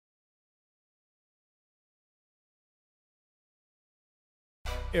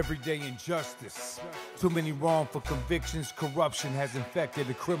Everyday injustice. Too many wrongful convictions. Corruption has infected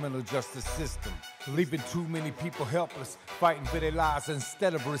the criminal justice system, leaving too many people helpless, fighting for their lives.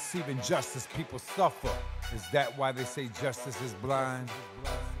 Instead of receiving justice, people suffer. Is that why they say justice is blind?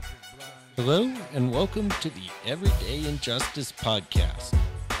 Hello, and welcome to the Everyday Injustice Podcast.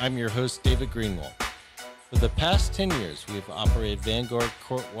 I'm your host, David Greenwald. For the past 10 years, we have operated Vanguard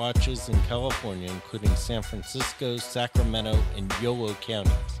Court Watches in California, including San Francisco, Sacramento, and Yolo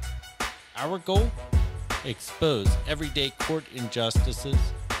counties. Our goal? Expose everyday court injustices,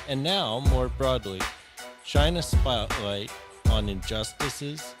 and now, more broadly, shine a spotlight on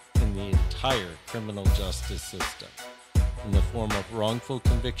injustices in the entire criminal justice system, in the form of wrongful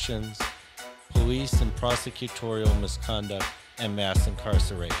convictions, police and prosecutorial misconduct, and mass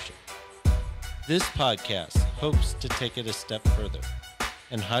incarceration. This podcast hopes to take it a step further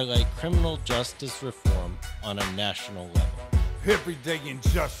and highlight criminal justice reform on a national level. Everyday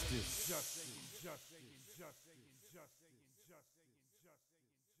injustice.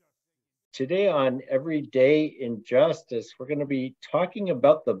 Today on Everyday Injustice, we're going to be talking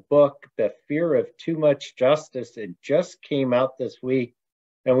about the book, The Fear of Too Much Justice. It just came out this week.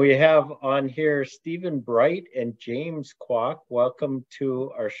 And we have on here Stephen Bright and James Kwak. Welcome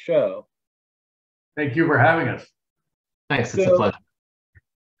to our show. Thank you for having us. Thanks, it's a pleasure.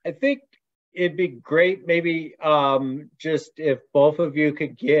 I think it'd be great maybe just if both of you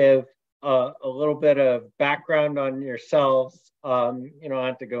could give a little bit of background on yourselves. You don't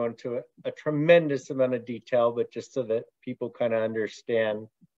have to go into a tremendous amount of detail, but just so that people kind of understand.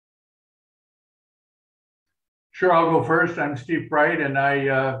 Sure, I'll go first. I'm Steve Bright, and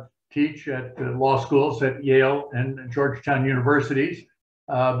I teach at law schools at Yale and Georgetown universities.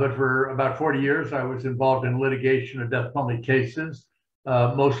 But for about 40 years, I was involved in litigation of death penalty cases,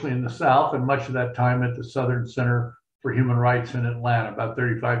 mostly in the South, and much of that time at the Southern Center for Human Rights in Atlanta, about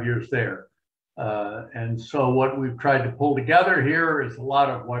 35 years there. And so what we've tried to pull together here is a lot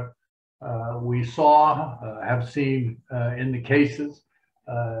of what we saw, have seen in the cases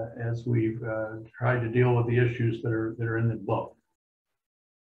as we've tried to deal with the issues that are in the book.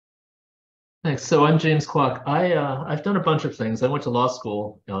 Thanks. So I'm James Kwak. I've done a bunch of things. I went to law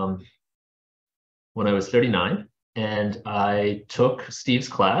school when I was 39, and I took Steve's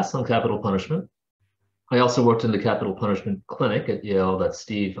class on capital punishment. I also worked in the capital punishment clinic at Yale that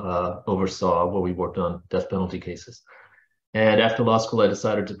Steve oversaw, where we worked on death penalty cases. And after law school, I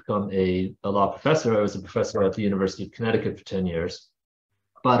decided to become a law professor. I was a professor at the University of Connecticut for 10 years.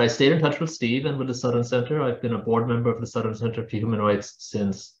 But I stayed in touch with Steve and with the Southern Center. I've been a board member of the Southern Center for Human Rights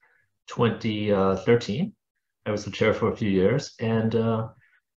since 2013. I was the chair for a few years, and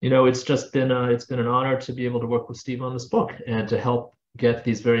it's just been an honor to be able to work with Steve on this book and to help get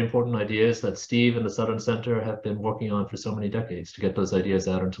these very important ideas that Steve and the Southern Center have been working on for so many decades, to get those ideas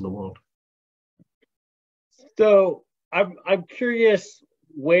out into the world. So I'm curious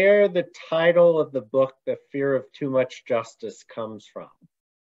where the title of the book, The Fear of Too Much Justice, comes from.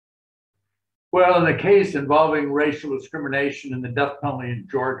 Well, in the case involving racial discrimination in the death penalty in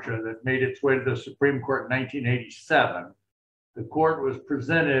Georgia that made its way to the Supreme Court in 1987, the court was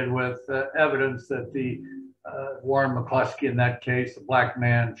presented with evidence that the Warren McCluskey, in that case, a black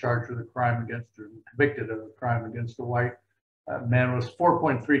man charged with a crime against, or convicted of a crime against a white man, was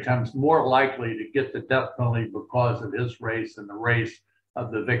 4.3 times more likely to get the death penalty because of his race and the race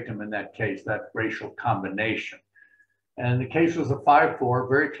of the victim in that case, that racial combination. And the case was a 5-4,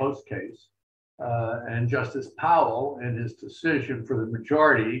 very close case. And Justice Powell, in his decision for the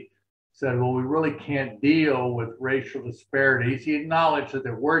majority, said, well, we really can't deal with racial disparities. He acknowledged that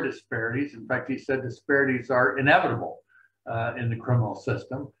there were disparities. In fact, he said disparities are inevitable in the criminal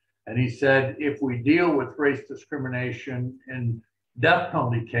system. And he said, if we deal with race discrimination in death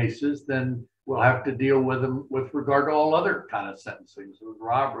penalty cases, then we'll have to deal with them with regard to all other kind of sentencings, with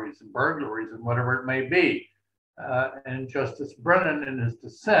robberies and burglaries and whatever it may be. And Justice Brennan, in his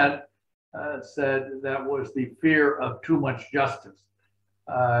dissent, said that was the fear of too much justice.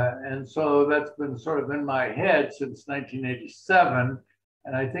 And so that's been sort of in my head since 1987.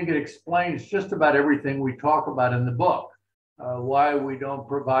 And I think it explains just about everything we talk about in the book. Why we don't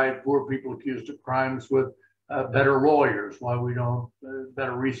provide poor people accused of crimes with better lawyers, why we don't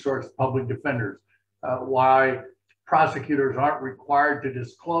better resource public defenders, why prosecutors aren't required to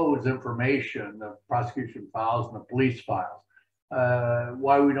disclose information, the prosecution files and the police files.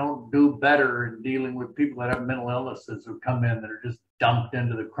 Why we don't do better in dealing with people that have mental illnesses who come in that are just dumped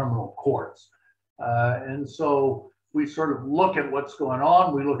into the criminal courts. And so we sort of look at what's going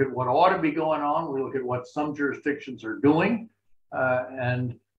on. We look at what ought to be going on. We look at what some jurisdictions are doing.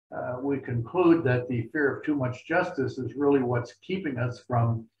 And we conclude that the fear of too much justice is really what's keeping us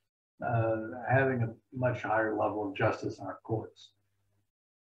from having a much higher level of justice in our courts.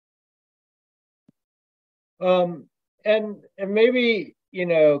 And maybe,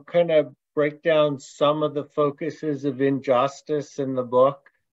 kind of break down some of the focuses of injustice in the book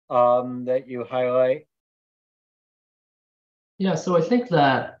that you highlight. Yeah, so I think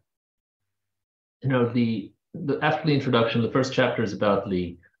that, after the introduction, the first chapter is about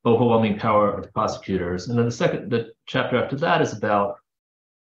the overwhelming power of the prosecutors, and then the chapter after that is about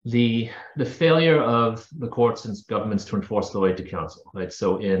the failure of the courts and governments to enforce the right to counsel. Right.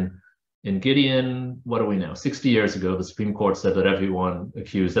 So in Gideon, what are we now? 60 years ago, the Supreme Court said that everyone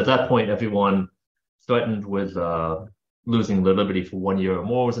accused, at that point, everyone threatened with losing their liberty for 1 year or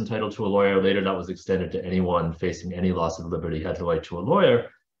more was entitled to a lawyer. Later, that was extended to anyone facing any loss of liberty had the right to a lawyer.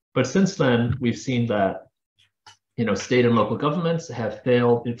 But since then, we've seen that state and local governments have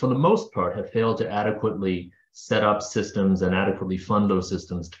failed, for the most part, have failed to adequately set up systems and adequately fund those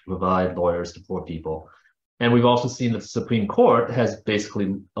systems to provide lawyers to poor people. And we've also seen that the Supreme Court has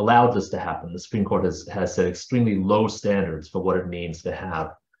basically allowed this to happen. The Supreme Court has set extremely low standards for what it means to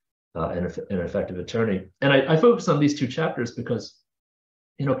have an effective attorney. And I focus on these two chapters because,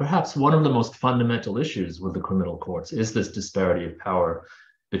 perhaps one of the most fundamental issues with the criminal courts is this disparity of power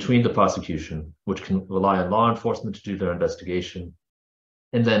between the prosecution, which can rely on law enforcement to do their investigation,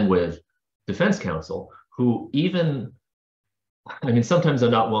 and then with defense counsel, who sometimes they're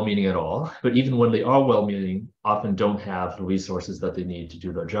not well-meaning at all, but even when they are well-meaning, often don't have the resources that they need to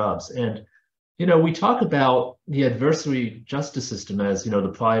do their jobs. And, we talk about the adversary justice system as,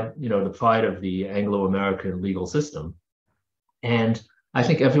 the pride of the Anglo-American legal system. And I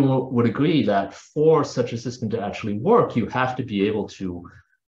think everyone would agree that for such a system to actually work, you have to be able to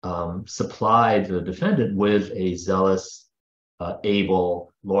supply the defendant with a zealous,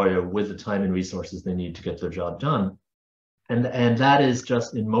 able lawyer with the time and resources they need to get their job done. And that is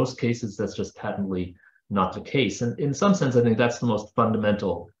just, in most cases, that's just patently not the case. And in some sense, I think that's the most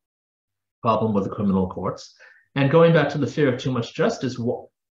fundamental problem with the criminal courts. And going back to the fear of too much justice,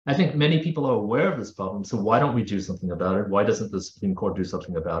 I think many people are aware of this problem. So why don't we do something about it? Why doesn't the Supreme Court do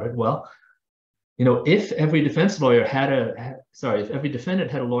something about it? Well, if every defense lawyer if every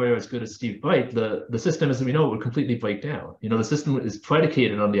defendant had a lawyer as good as Steve Bright, the system, as we know, would completely break down. The system is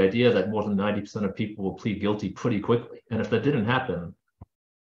predicated on the idea that more than 90% of people will plead guilty pretty quickly. And if that didn't happen,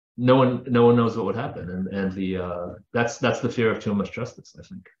 no one knows what would happen. And that's the fear of too much justice, I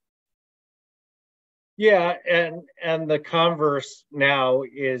think. Yeah, and the converse now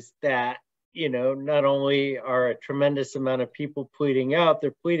is that, not only are a tremendous amount of people pleading out,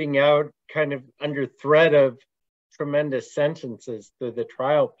 they're pleading out kind of under threat of tremendous sentences through the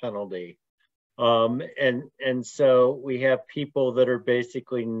trial penalty. And so we have people that are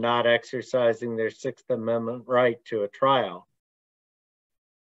basically not exercising their Sixth Amendment right to a trial.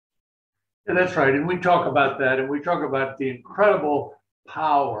 Yeah, that's right. And we talk about that, and we talk about the incredible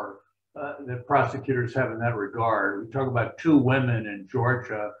power that prosecutors have in that regard. We talk about two women in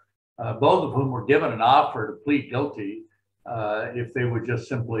Georgia, both of whom were given an offer to plead guilty if they would just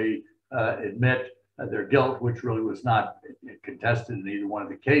simply admit their guilt, which really was not contested in either one of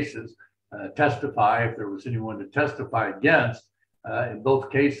the cases, testify if there was anyone to testify against. In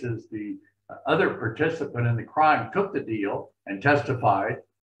both cases, the other participant in the crime took the deal and testified.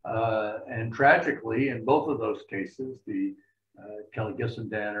 And tragically, in both of those cases, the Kelly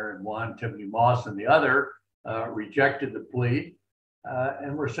Gissendaner in one, Timothy Moss in the other, rejected the plea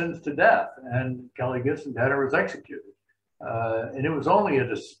and were sentenced to death. And Kelly Gissendaner was executed. And it was only a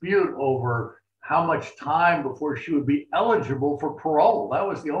dispute over how much time before she would be eligible for parole. That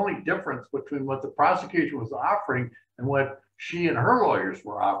was the only difference between what the prosecution was offering and what she and her lawyers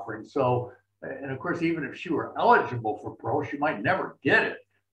were offering. So, and of course, even if she were eligible for parole, she might never get it.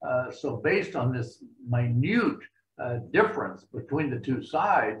 So based on this minute difference between the two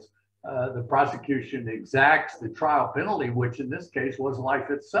sides, the prosecution exacts the trial penalty, which in this case was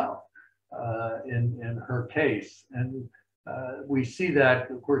life itself in her case. And we see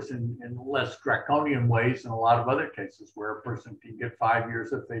that, of course, in less draconian ways in a lot of other cases where a person can get 5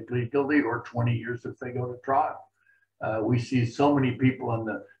 years if they plead guilty or 20 years if they go to trial. We see so many people in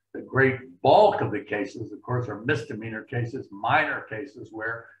the great bulk of the cases, of course, are misdemeanor cases, minor cases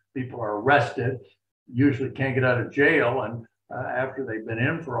where people are arrested, usually can't get out of jail, and after they've been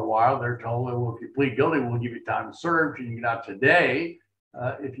in for a while, they're told, well, if you plead guilty, we'll give you time to serve. You can get out today.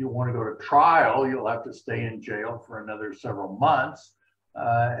 If you want to go to trial, you'll have to stay in jail for another several months,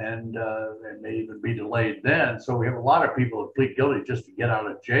 and it may even be delayed then. So we have a lot of people that plead guilty just to get out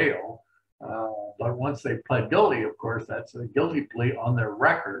of jail. But once they pled guilty, of course, that's a guilty plea on their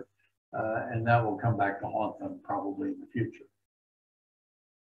record, and that will come back to haunt them probably in the future.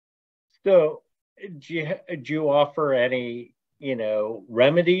 So, do you offer any,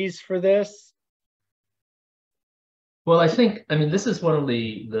 remedies for this? Well, I mean, this is one of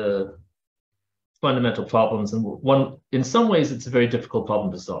the fundamental problems, and in some ways, it's a very difficult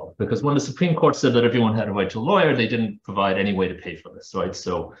problem to solve, because when the Supreme Court said that everyone had a right to a lawyer, they didn't provide any way to pay for this, right?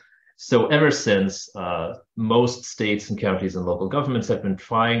 So ever since, most states and counties and local governments have been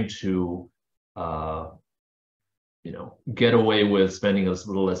trying to, get away with spending as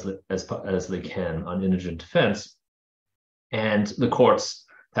little as they can on indigent defense, and the courts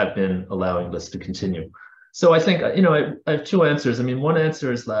have been allowing this to continue. So I think, I have two answers. I mean, one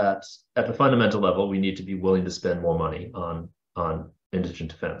answer is that at the fundamental level, we need to be willing to spend more money on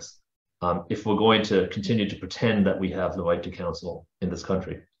indigent defense if we're going to continue to pretend that we have the right to counsel in this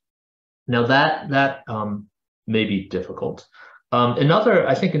country. Now that may be difficult.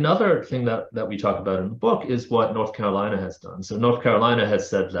 Another thing that we talk about in the book is what North Carolina has done. So North Carolina has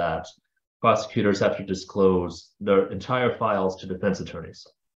said that prosecutors have to disclose their entire files to defense attorneys,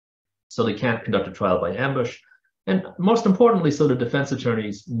 so they can't conduct a trial by ambush. And most importantly, so the defense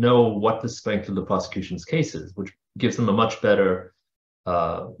attorneys know what the strength of the prosecution's case is, which gives them a much better,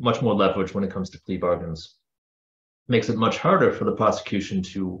 much more leverage when it comes to plea bargains. Makes it much harder for the prosecution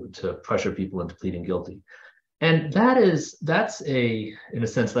to pressure people into pleading guilty. And that's in a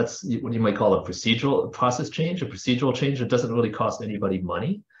sense, that's what you might call a process change, a procedural change that doesn't really cost anybody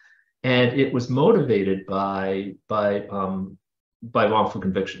money. And it was motivated by wrongful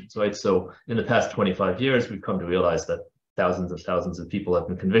convictions, right? So in the past 25 years, we've come to realize that thousands and thousands of people have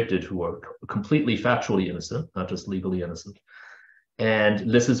been convicted who are completely factually innocent, not just legally innocent.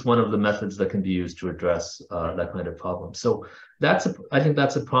 And this is one of the methods that can be used to address that kind of problem. So I think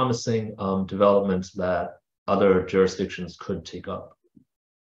that's a promising development that other jurisdictions could take up.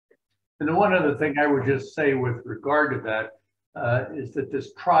 And the one other thing I would just say with regard to that is that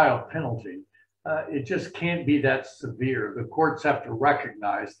this trial penalty, it just can't be that severe. The courts have to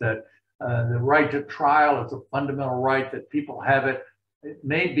recognize that the right to trial is a fundamental right, that people have it. It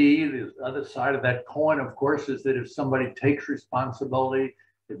may be the other side of that coin, of course, is that if somebody takes responsibility,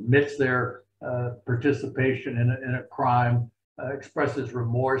 admits their participation in a crime, expresses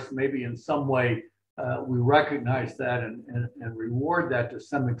remorse, maybe in some way we recognize that and reward that to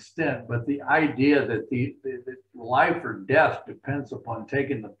some extent. But the idea that the life or death depends upon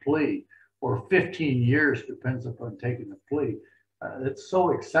taking the plea, or 15 years depends upon taking the plea, it's so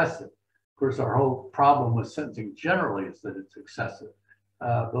excessive. Of course, our whole problem with sentencing generally is that it's excessive.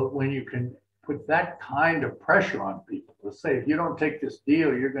 But when you can put that kind of pressure on people to say, if you don't take this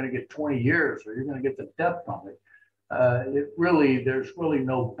deal, you're going to get 20 years or you're going to get the death penalty, there's really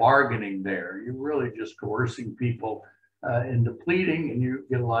no bargaining there. You're really just coercing people into pleading, and you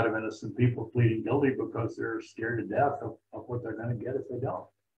get a lot of innocent people pleading guilty because they're scared to death of what they're going to get if they don't.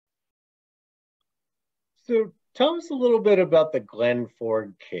 So tell us a little bit about the Glenn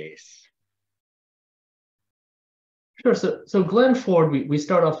Ford case. Sure. So Glenn Ford, we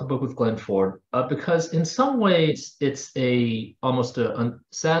start off the book with Glenn Ford because in some ways sadly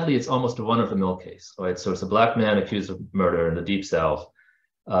it's almost a run-of-the-mill case. Right. So it's a black man accused of murder in the Deep South.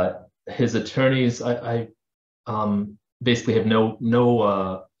 His attorneys, basically have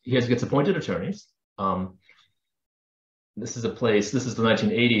he gets appointed attorneys. This is the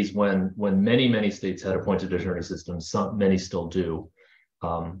 1980s when many states had appointed attorney systems. Many still do,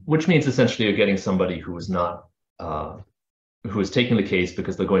 which means essentially you're getting somebody who is taking the case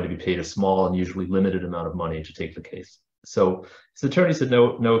because they're going to be paid a small and usually limited amount of money to take the case. So his attorneys had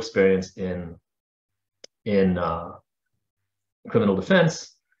no experience in criminal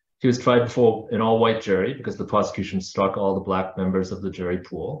defense. He was tried before an all-white jury because the prosecution struck all the black members of the jury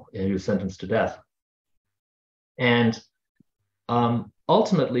pool, and he was sentenced to death. And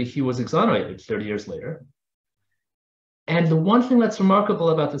ultimately, he was exonerated 30 years later. And the one thing that's remarkable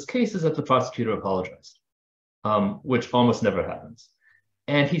about this case is that the prosecutor apologized, which almost never happens.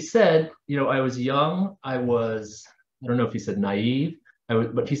 And he said, I was young, I don't know if he said naive,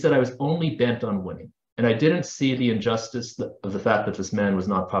 but he said I was only bent on winning. And I didn't see the injustice of the fact that this man was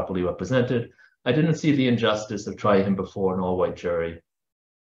not properly represented. I didn't see the injustice of trying him before an all-white jury.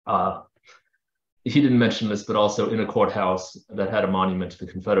 He didn't mention this, but also in a courthouse that had a monument to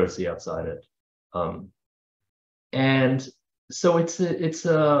the Confederacy outside it. And so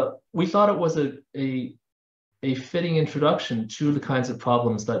we thought it was a fitting introduction to the kinds of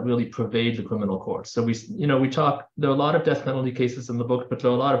problems that really pervade the criminal courts. So there are a lot of death penalty cases in the book, but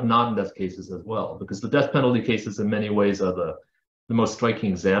there are a lot of non-death cases as well, because the death penalty cases in many ways are the most striking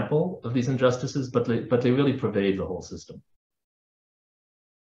example of these injustices, but they really pervade the whole system.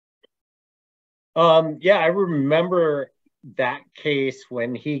 Yeah, I remember that case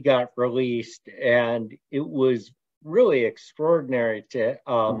when he got released, and it was really extraordinary to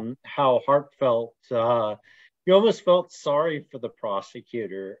how heartfelt. You almost felt sorry for the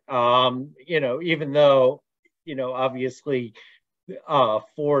prosecutor. Even though, obviously,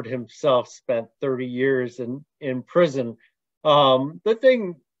 Ford himself spent 30 years in prison. The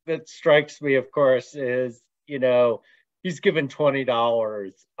thing that strikes me, of course, is, he's given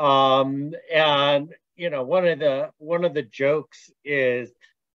 $20. And one of the jokes is,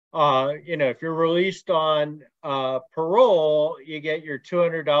 if you're released on parole, you get your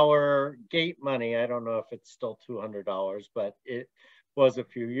 $200 gate money. I don't know if it's still $200, but it was a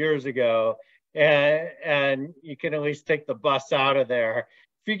few years ago. And you can at least take the bus out of there.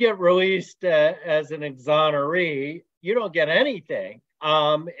 If you get released as an exoneree, you don't get anything.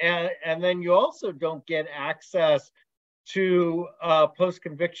 And then you also don't get access to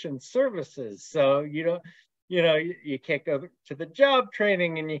post-conviction services. So you can't go to the job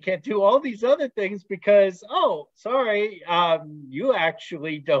training, and you can't do all these other things because, sorry, you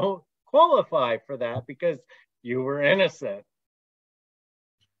actually don't qualify for that because you were innocent.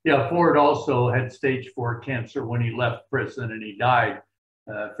 Yeah, Ford also had stage 4 cancer when he left prison, and he died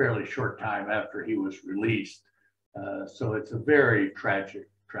a fairly short time after he was released. So it's a very tragic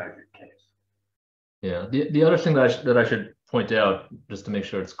case. Yeah, the other thing that I should point out, just to make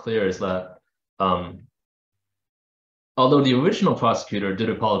sure it's clear, is that although the original prosecutor did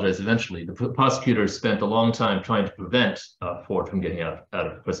apologize eventually, the prosecutor spent a long time trying to prevent Ford from getting out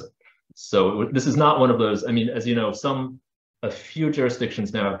of prison. So this is not one of those. I mean, as you know, a few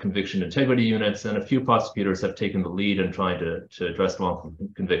jurisdictions now have conviction integrity units, and a few prosecutors have taken the lead in trying to address wrongful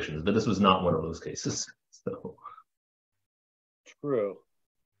convictions. But this was not one of those cases. So true.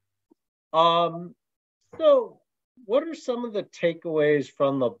 So what are some of the takeaways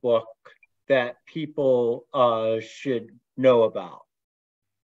from the book that people should know about?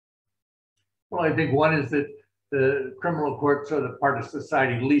 Well, I think one is that the criminal courts are the part of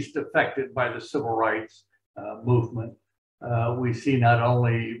society least affected by the civil rights movement. We see not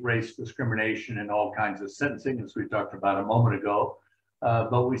only race discrimination in all kinds of sentencing, as we talked about a moment ago,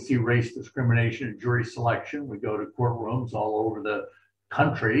 but we see race discrimination in jury selection. We go to courtrooms all over the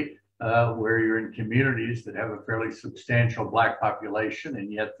country where you're in communities that have a fairly substantial Black population,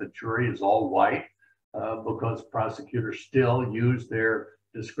 and yet the jury is all white because prosecutors still use their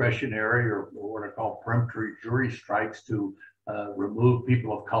discretionary or what are called peremptory jury strikes to remove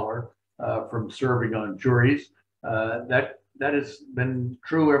people of color from serving on juries. That has been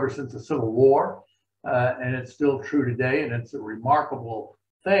true ever since the Civil War, and it's still true today. And it's a remarkable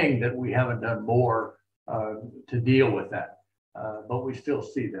thing that we haven't done more to deal with that. But we still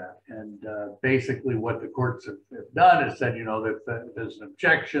see that. And basically what the courts have done is said, that if there's an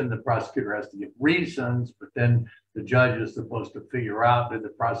objection, the prosecutor has to give reasons, but then the judge is supposed to figure out, did the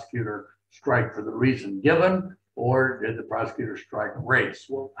prosecutor strike for the reason given, or did the prosecutor strike race?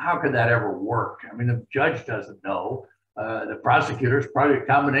 Well, how could that ever work? I mean, the judge doesn't know. The prosecutor is probably a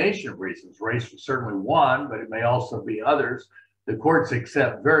combination of reasons. Race was certainly one, but it may also be others. The courts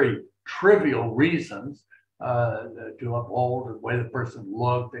accept very trivial reasons to uphold the way the person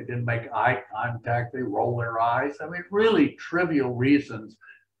looked. They didn't make eye contact. They roll their eyes. I mean, really trivial reasons.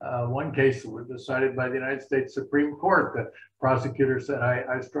 One case was decided by the United States Supreme Court. The prosecutor said,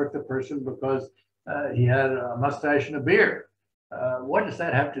 I struck the person because he had a mustache and a beard. What does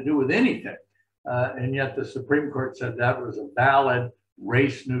that have to do with anything? And yet the Supreme Court said that was a valid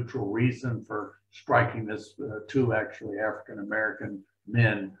race-neutral reason for striking this two actually African-American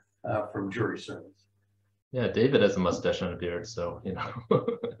men from jury service. Yeah, David has a mustache and a beard, so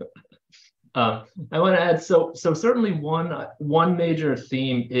I want to add, so certainly one major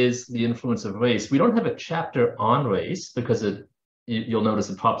theme is the influence of race. We don't have a chapter on race because you'll notice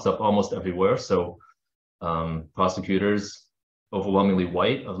it pops up almost everywhere. So prosecutors, overwhelmingly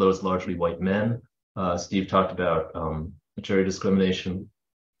white, of those largely white men. Steve talked about jury discrimination.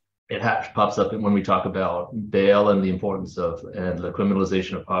 It pops up when we talk about bail and the importance and the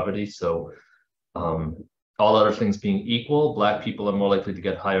criminalization of poverty. So all other things being equal, Black people are more likely to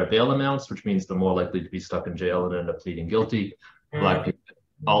get higher bail amounts, which means they're more likely to be stuck in jail and end up pleading guilty. Black people,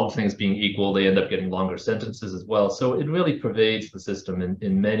 all things being equal, they end up getting longer sentences as well. So it really pervades the system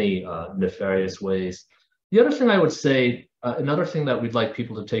in many nefarious ways. The other thing I would say, another thing that we'd like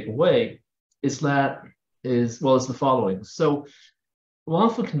people to take away is the following. So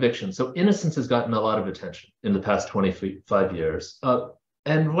wrongful conviction. So innocence has gotten a lot of attention in the past 25 years.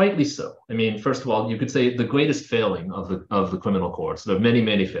 And rightly so. I mean, first of all, you could say the greatest failing of the criminal courts. There are many,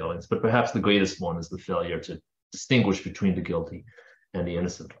 many failings, but perhaps the greatest one is the failure to distinguish between the guilty and the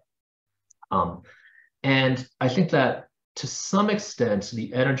innocent. And I think that to some extent,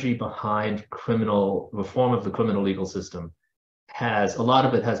 the energy behind criminal reform of the criminal legal system has a lot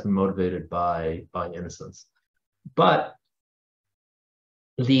of it has been motivated by innocence, but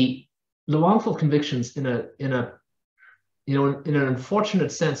the wrongful convictions in an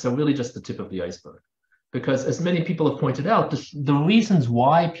unfortunate sense are really just the tip of the iceberg, because as many people have pointed out, the reasons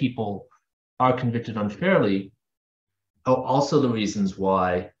why people are convicted unfairly are also the reasons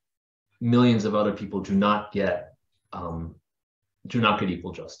why millions of other people do not get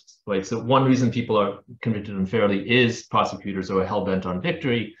equal justice, right? So one reason people are convicted unfairly is prosecutors who are hell-bent on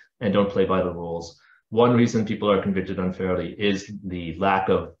victory and don't play by the rules. One reason people are convicted unfairly is the lack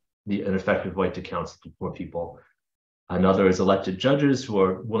of an effective right to counsel for people. Another is elected judges who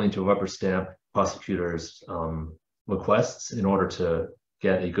are willing to rubber stamp prosecutors' requests in order to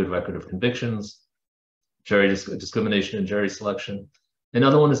get a good record of convictions, jury discrimination and jury selection.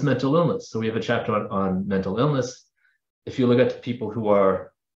 Another one is mental illness. So we have a chapter on mental illness. If you look at the people who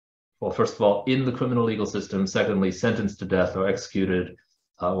are, well, first of all, in the criminal legal system, secondly, sentenced to death or executed,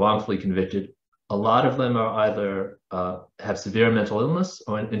 wrongfully convicted, a lot of them are either have severe mental illness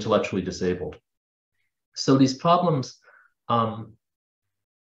or intellectually disabled. So these problems, I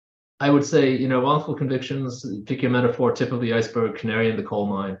would say, wrongful convictions, pick your metaphor, tip of the iceberg, canary in the coal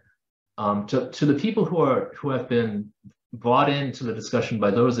mine. To the people who have been brought into the discussion by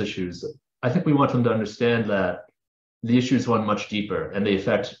those issues, I think we want them to understand that the issues run much deeper, and they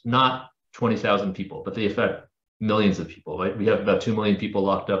affect not 20,000 people, but they affect millions of people, right? We have about 2 million people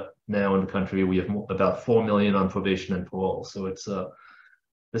locked up now in the country. We have about 4 million on probation and parole. So it's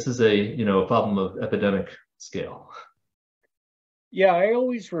this is a problem of epidemic scale. Yeah, I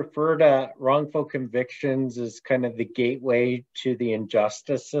always refer to wrongful convictions as kind of the gateway to the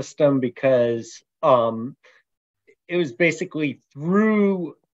injustice system, because it was basically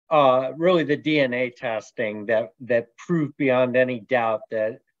through really the DNA testing that proved beyond any doubt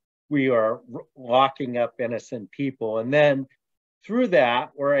that we are locking up innocent people. And then through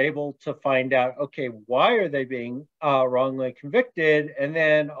that, we're able to find out, okay, why are they being wrongly convicted? And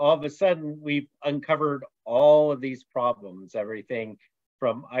then all of a sudden, we've uncovered all of these problems, everything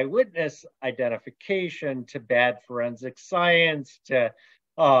from eyewitness identification to bad forensic science to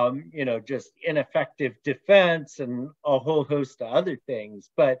just ineffective defense and a whole host of other things.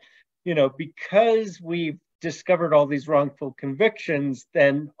 But, because we've discovered all these wrongful convictions,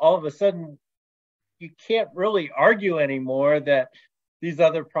 then all of a sudden you can't really argue anymore that these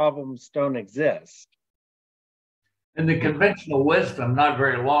other problems don't exist. And the conventional wisdom not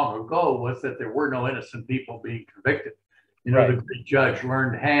very long ago was that there were no innocent people being convicted. Right. The great judge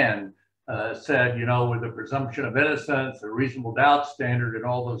Learned Hand said, with the presumption of innocence, the reasonable doubt standard, and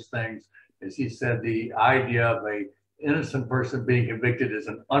all those things, as he said, the idea of an innocent person being convicted is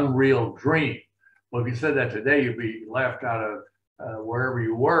an unreal dream. Well, if you said that today, you'd be laughed out of wherever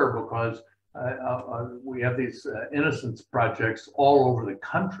you were, because we have these innocence projects all over the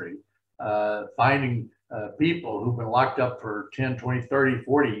country, finding people who've been locked up for 10, 20, 30,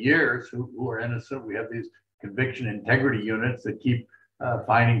 40 years who are innocent. We have these conviction integrity units that keep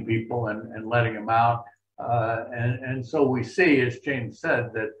finding people and letting them out. And so we see, as James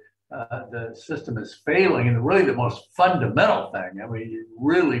said, that the system is failing. And really the most fundamental thing, you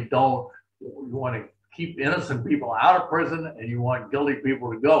really don't, you want to keep innocent people out of prison and you want guilty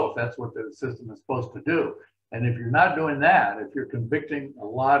people to go, if that's what the system is supposed to do. And if you're not doing that, if you're convicting a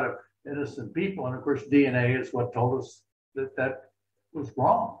lot of innocent people, and of course DNA is what told us that was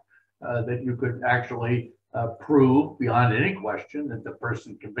wrong, that you could actually prove beyond any question that the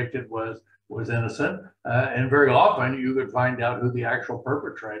person convicted was innocent, and very often you could find out who the actual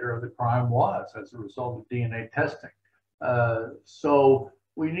perpetrator of the crime was as a result of DNA testing. So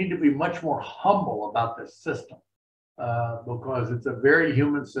we need to be much more humble about this system, because it's a very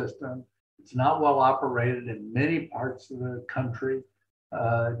human system. It's not well operated in many parts of the country.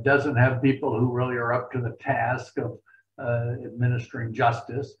 It doesn't have people who really are up to the task of administering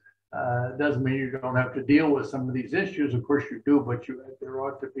justice. Doesn't mean you don't have to deal with some of these issues. Of course you do, but there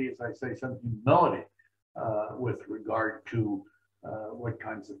ought to be, as I say, some humility with regard to what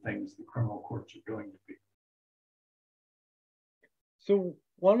kinds of things the criminal courts are doing to people. So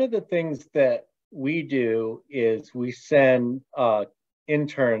one of the things that we do is we send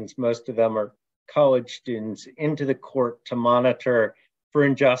interns, most of them are college students, into the court to monitor for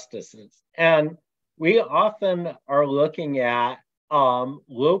injustices. And we often are looking at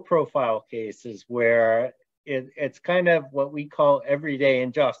low profile cases where it's kind of what we call everyday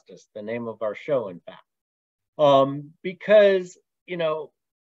injustice, the name of our show, in fact. Because, you're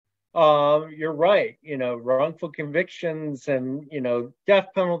right, wrongful convictions and, death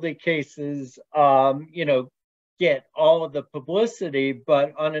penalty cases, get all of the publicity,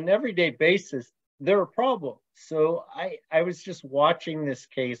 but on an everyday basis, there are problems. So I was just watching this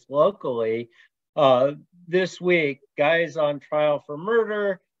case locally this week, guys on trial for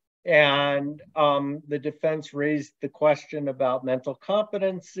murder, and the defense raised the question about mental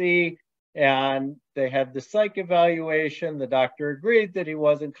competency, and they had the psych evaluation. The doctor agreed that he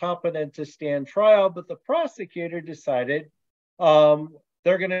wasn't competent to stand trial, but the prosecutor decided they're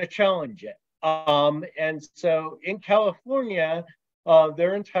going to challenge it. And so in California,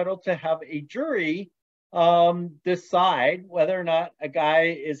 they're entitled to have a jury decide whether or not a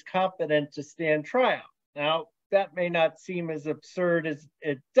guy is competent to stand trial. Now, that may not seem as absurd as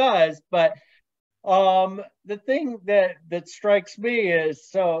it does, but the thing that strikes me is,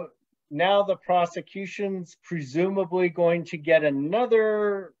 so now the prosecution's presumably going to get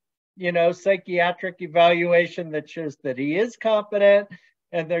another, psychiatric evaluation that shows that he is competent,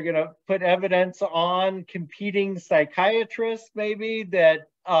 and they're going to put evidence on competing psychiatrists, maybe, that,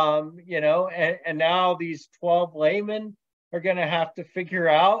 and now these 12 laymen are going to have to figure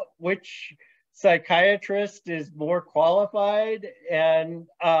out which psychiatrist is more qualified. And,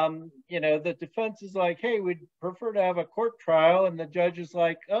 the defense is like, hey, we'd prefer to have a court trial. And the judge is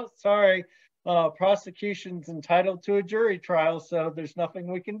like, oh, sorry, prosecution's entitled to a jury trial, so there's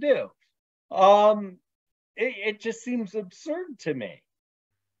nothing we can do. It just seems absurd to me.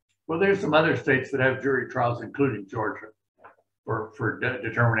 Well, there's some other states that have jury trials, including Georgia, for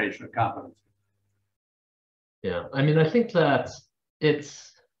determination of competence. Yeah, I mean, I think that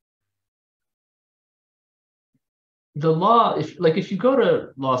it's the law. If you go to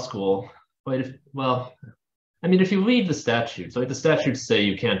law school, right? If you read the statutes, like the statutes say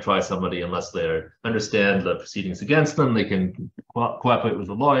you can't try somebody unless they understand the proceedings against them, they can cooperate with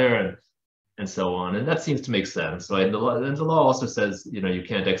a lawyer, and so on. And that seems to make sense, right? And the law also says, you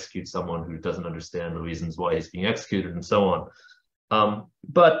can't execute someone who doesn't understand the reasons why he's being executed, and so on.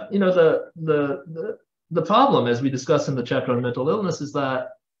 But the problem, as we discuss in the chapter on mental illness, is that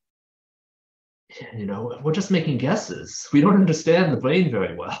we're just making guesses. We don't understand the brain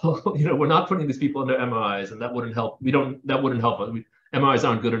very well. We're not putting these people under MRIs, and that wouldn't help. That wouldn't help us. MRIs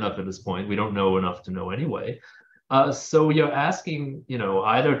aren't good enough at this point. We don't know enough to know anyway. So you're asking,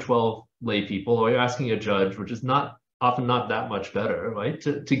 either 12 lay people, or you're asking a judge, which is often not that much better, right?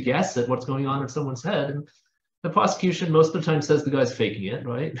 To guess at what's going on in someone's head. And the prosecution most of the time says the guy's faking it,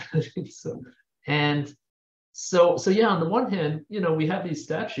 right? So yeah, on the one hand, we have these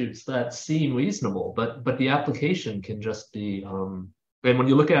statutes that seem reasonable, but the application can just be, and when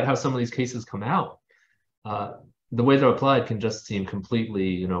you look at how some of these cases come out, the way they're applied can just seem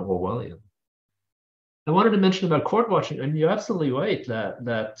completely, Orwellian. I wanted to mention about court watching, and you're absolutely right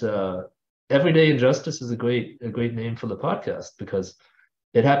that everyday injustice is a great name for the podcast, because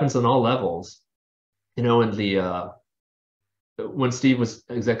it happens on all levels. When Steve was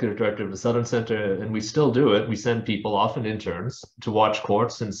executive director of the Southern Center, and we still do it, we send people, often interns, to watch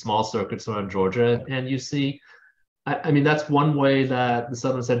courts in small circuits around Georgia, and you see, that's one way that the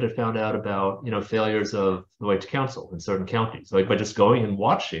Southern Center found out about, failures of the right to counsel in certain counties, like by just going and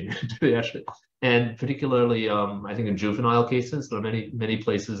watching. And particularly, I think in juvenile cases, there are many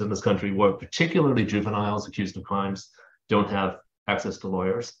places in this country where particularly juveniles accused of crimes don't have access to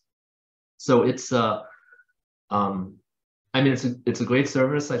lawyers. So it's it's a great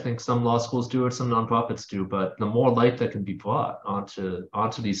service. I think some law schools do it, some nonprofits do, but the more light that can be brought onto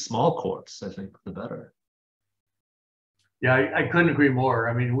these small courts, I think, the better. Yeah, I couldn't agree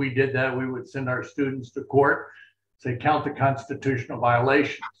more. We did that. We would send our students to court, say, count the constitutional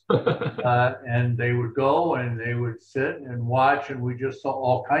violations. And they would go and they would sit and watch, and we just saw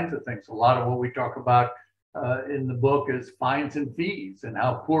all kinds of things. A lot of what we talk about in the book is fines and fees, and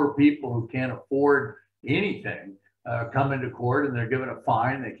how poor people who can't afford anything come into court and they're given a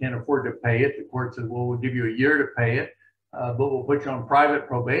fine. They can't afford to pay it. The court says, well, we'll give you a year to pay it, but we'll put you on private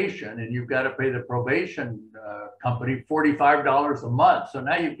probation, and you've got to pay the probation company $45 a month. So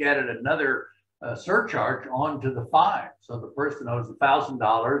now you've added another surcharge onto the fine. So the person owes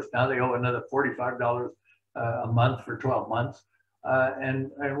 $1,000. Now they owe another $45 a month for 12 months.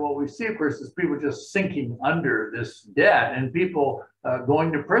 And what we see, of course, is people just sinking under this debt, and people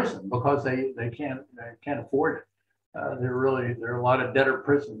going to prison because they can't afford it. There are a lot of debtor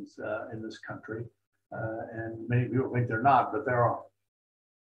prisons in this country, and many people think they're not, but there are.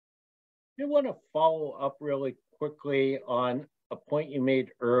 I want to follow up really quickly on a point you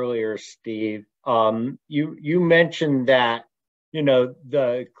made earlier, Steve. You mentioned that,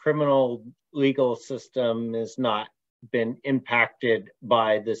 the criminal legal system has not been impacted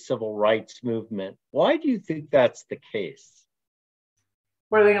by the civil rights movement. Why do you think that's the case?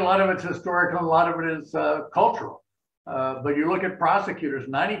 Well, I think a lot of it's historical, a lot of it is cultural. But you look at prosecutors,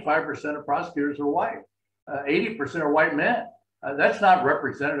 95% of prosecutors are white, 80% are white men. That's not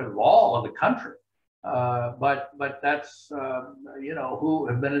representative of all of the country, but that's, who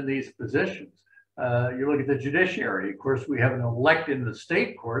have been in these positions. You look at the judiciary. Of course, we have an elected in the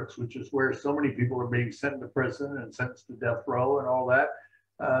state courts, which is where so many people are being sent to prison and sentenced to death row and all that.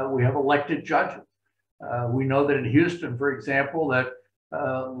 We have elected judges. We know that in Houston, for example, that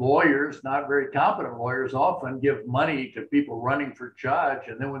lawyers, not very competent lawyers, often give money to people running for judge.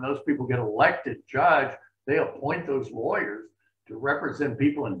 And then when those people get elected judge, they appoint those lawyers to represent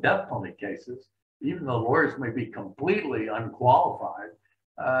people in death penalty cases, even though lawyers may be completely unqualified.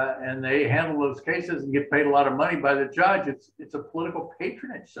 And they handle those cases and get paid a lot of money by the judge. It's a political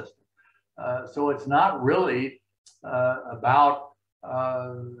patronage system. So it's not really about,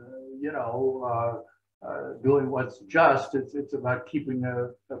 doing what's just. It's about keeping a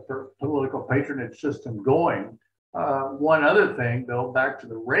political patronage system going. One other thing, though, back to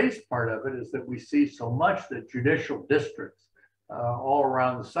the race part of it, is that we see so much that judicial districts all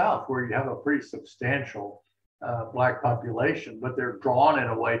around the South, where you have a pretty substantial Black population, but they're drawn in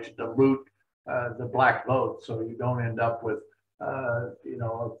a way to dilute the Black vote, so you don't end up with a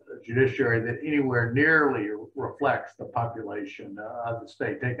judiciary that anywhere nearly reflects the population of the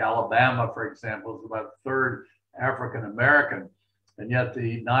state. Take Alabama, for example, is about a third African American, and yet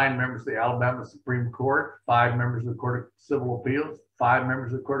the 9 members of the Alabama Supreme Court, 5 members of the Court of Civil Appeals, 5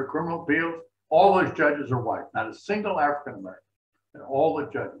 members of the Court of Criminal Appeals, all those judges are white, not a single African American, and all the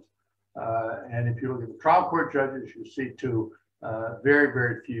judges. And if you look at the trial court judges, you see very,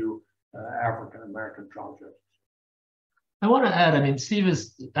 very few African American trial judges. I want to add, Steve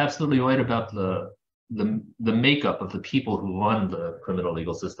is absolutely right about the makeup of the people who run the criminal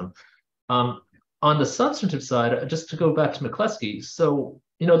legal system. On the substantive side, just to go back to McCleskey, so,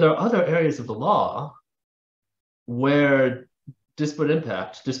 there are other areas of the law where disparate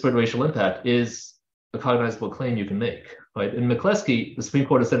racial impact is a cognizable claim you can make, right? In McCleskey, the Supreme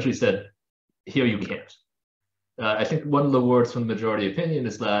Court essentially said, here you can't. I think one of the words from the majority opinion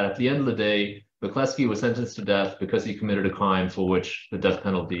is that at the end of the day, McCleskey was sentenced to death because he committed a crime for which the death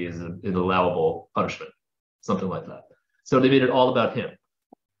penalty is an allowable punishment, something like that. So they made it all about him.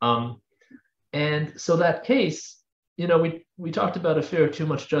 And so that case, we talked about a fear of too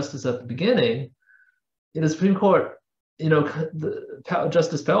much justice at the beginning. In the Supreme Court,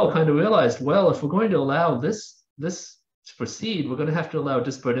 Justice Powell kind of realized, well, if we're going to allow this to proceed, we're going to have to allow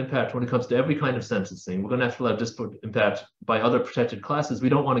disparate impact when it comes to every kind of sentencing. We're going to have to allow disparate impact by other protected classes. We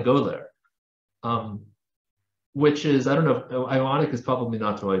don't want to go there. Which is, I don't know, ironic is probably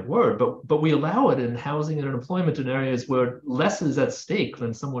not the right word, but we allow it in housing and employment in areas where less is at stake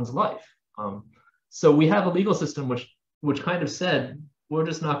than someone's life. So we have a legal system which kind of said, we're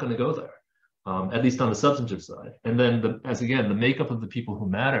just not going to go there, at least on the substantive side. And then, the makeup of the people who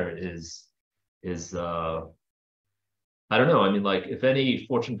matter is I don't know. Like if any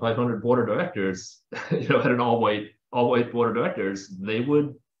Fortune 500 board of directors, had an all-white board of directors, they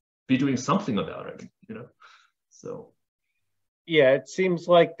would be doing something about it, So. Yeah, it seems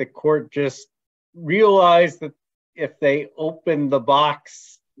like the court just realized that if they opened the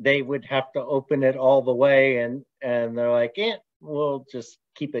box, they would have to open it all the way, and they're like, we'll just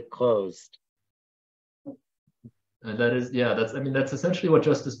keep it closed. And that is, that's essentially what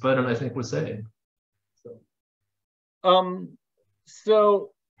Justice Brennan, I think, was saying.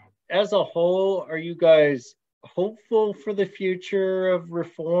 So as a whole, are you guys hopeful for the future of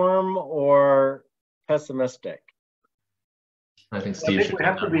reform or pessimistic? I think we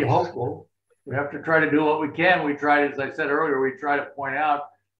have to be hopeful. We have to try to do what we can. We tried, as I said earlier, we try to point out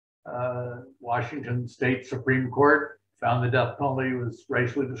Washington State Supreme Court found the death penalty was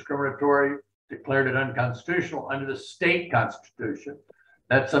racially discriminatory, declared it unconstitutional under the state constitution.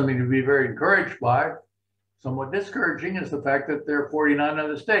 That's something to be very encouraged by. Somewhat discouraging is the fact that there are 49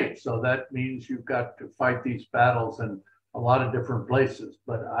 other states. So that means you've got to fight these battles in a lot of different places.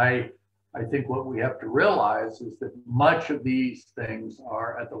 But I think what we have to realize is that much of these things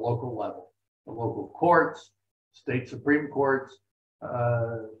are at the local level. The local courts, state Supreme Courts,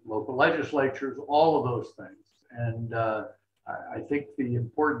 local legislatures, all of those things. And I think the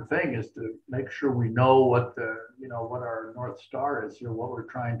important thing is to make sure we know what what our North Star is here, what we're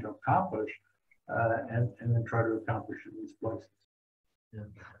trying to accomplish. And then try to accomplish in these places. Yeah.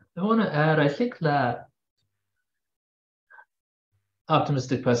 I want to add, I think that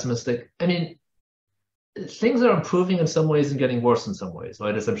optimistic, pessimistic. I mean, things are improving in some ways and getting worse in some ways,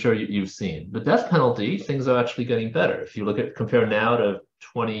 right? As I'm sure you've seen. The death penalty, things are actually getting better. If you compare now to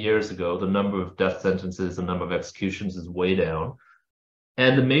 20 years ago, the number of death sentences, the number of executions is way down.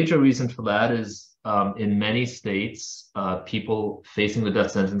 And the major reason for that is in many states, people facing the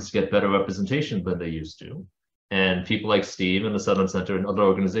death sentence get better representation than they used to. And people like Steve and the Southern Center and other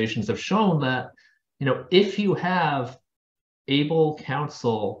organizations have shown that, if you have able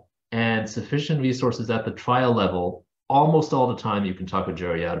counsel and sufficient resources at the trial level, almost all the time you can talk a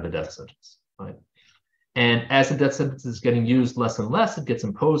jury out of a death sentence, right? And as the death sentence is getting used less and less, it gets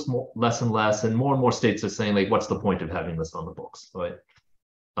imposed less and less, and more states are saying, like, what's the point of having this on the books, right?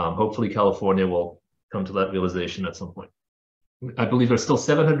 Hopefully California will come to that realization at some point. I believe there's still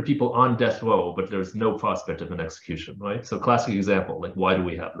 700 people on death row, but there's no prospect of an execution, right? So classic example, like, why do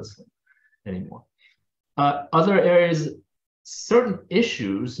we have this thing anymore? Other areas, certain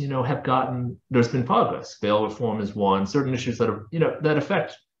issues, have gotten, there's been progress. Bail reform is one. Certain issues that are, that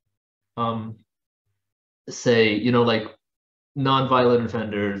affect, say, like nonviolent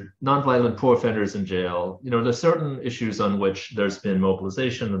offenders, nonviolent poor offenders in jail. There's certain issues on which there's been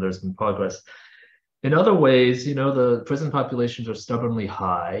mobilization and there's been progress. In other ways, the prison populations are stubbornly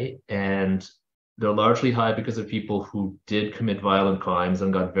high, and they're largely high because of people who did commit violent crimes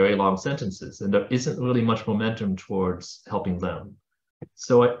and got very long sentences, and there isn't really much momentum towards helping them.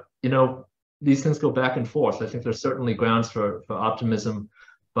 So, these things go back and forth. I think there's certainly grounds for optimism,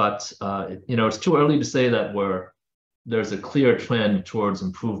 but, it's too early to say that there's a clear trend towards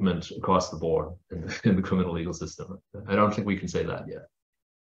improvement across the board in the criminal legal system. I don't think we can say that yet.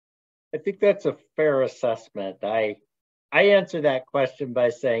 I think that's a fair assessment. I answer that question by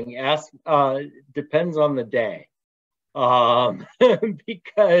saying, depends on the day.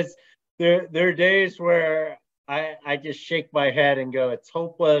 Because there are days where I just shake my head and go, it's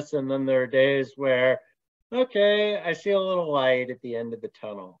hopeless. And then there are days where, okay, I see a little light at the end of the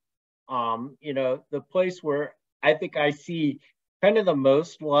tunnel. The place where I think I see kind of the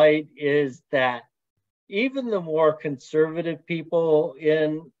most light is that even the more conservative people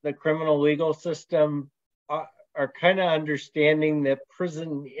in the criminal legal system are kind of understanding that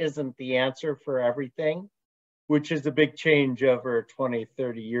prison isn't the answer for everything, which is a big change over 20,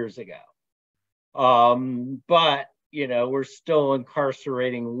 30 years ago. But, we're still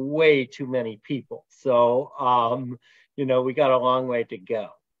incarcerating way too many people. So, we got a long way to go.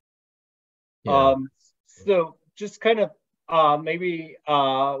 Yeah. So just kind of maybe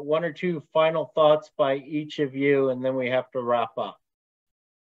one or two final thoughts by each of you, and then we have to wrap up.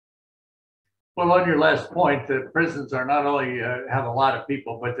 Well, on your last point, the prisons are not only have a lot of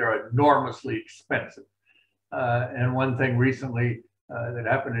people, but they're enormously expensive. And one thing recently that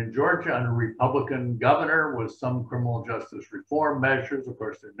happened in Georgia under a Republican governor was some criminal justice reform measures. Of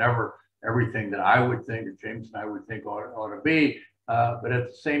course, they're never everything that I would think, or James and I would think ought to be. But at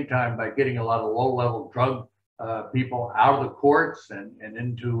the same time, by getting a lot of low-level drug people out of the courts and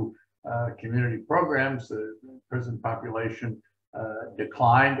into community programs, the prison population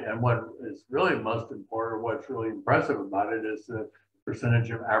declined. And what is really most important, what's really impressive about it, is the percentage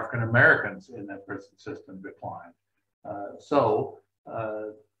of African Americans in that prison system declined.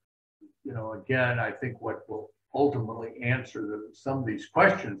 Again, I think what will ultimately answer some of these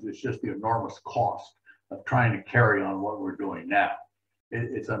questions is just the enormous cost of trying to carry on what we're doing now.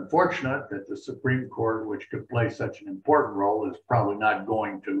 It's unfortunate that the Supreme Court, which could play such an important role, is probably not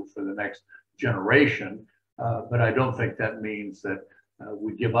going to for the next generation. But I don't think that means that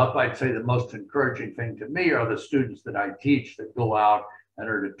we give up. I'd say the most encouraging thing to me are the students that I teach that go out and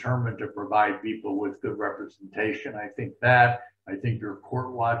are determined to provide people with good representation. I think your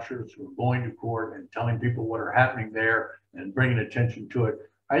court watchers who are going to court and telling people what are happening there and bringing attention to it,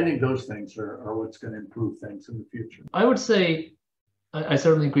 I think those things are what's going to improve things in the future. I would say I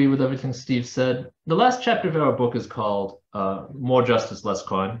certainly agree with everything Steve said. The last chapter of our book is called More Justice, Less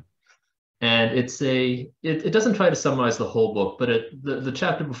Crime. And it doesn't try to summarize the whole book, but the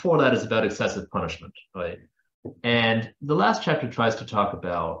chapter before that is about excessive punishment, right? And the last chapter tries to talk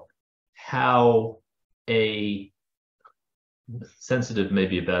about how sensitive may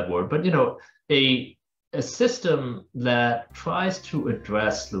be a bad word, but a system that tries to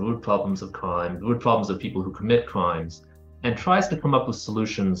address the root problems of crime, the root problems of people who commit crimes, and tries to come up with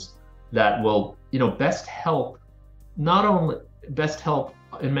solutions that will, best help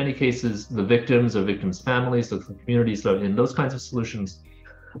in many cases the victims or victims' families, the communities that are in those kinds of solutions,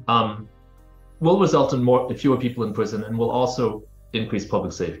 will result in fewer people in prison, and will also increase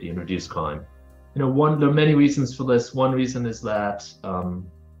public safety and reduce crime. There are many reasons for this. One reason is that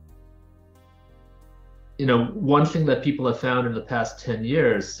one thing that people have found in the past 10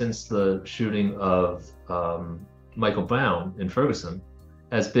 years since the shooting of Michael Brown in Ferguson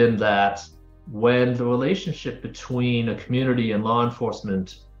has been that when the relationship between a community and law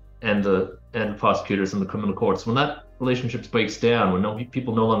enforcement and prosecutors and the criminal courts, when that relationship breaks down, when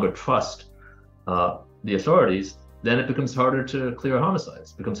people no longer trust the authorities, then it becomes harder to clear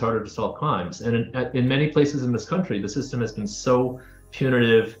homicides, becomes harder to solve crimes. And in many places in this country, the system has been so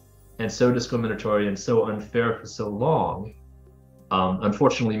punitive and so discriminatory and so unfair for so long.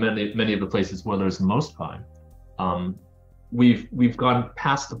 Unfortunately, many of the places where there's the most crime, we've gone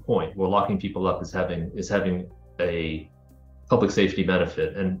past the point where locking people up is having a public safety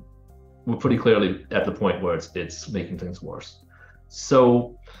benefit, and we're pretty clearly at the point where it's making things worse.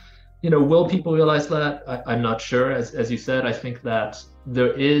 So, will people realize that? I'm not sure. As you said, I think that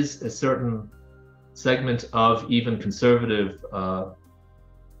there is a certain segment of even conservative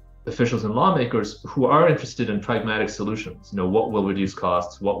officials and lawmakers who are interested in pragmatic solutions. What will reduce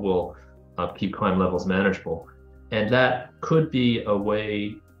costs? What will keep crime levels manageable? And that could be a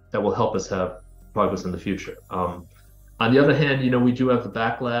way that will help us have progress in the future. On the other hand, we do have the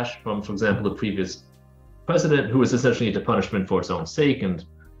backlash from, for example, the previous president, who was essentially into punishment for its own sake, and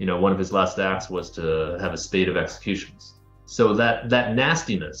one of his last acts was to have a spate of executions. So that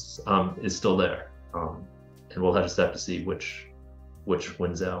nastiness is still there, and we'll just have to see which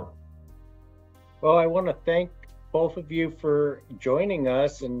wins out. Well, I want to thank both of you for joining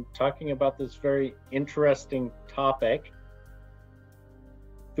us and talking about this very interesting topic.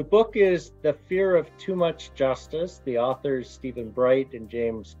 The book is The Fear of Too Much Justice. The authors Stephen Bright and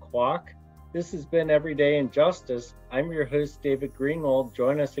James Kwak. This has been Everyday Injustice. I'm your host, David Greenwald.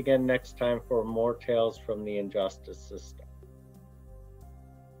 Join us again next time for more tales from the injustice system.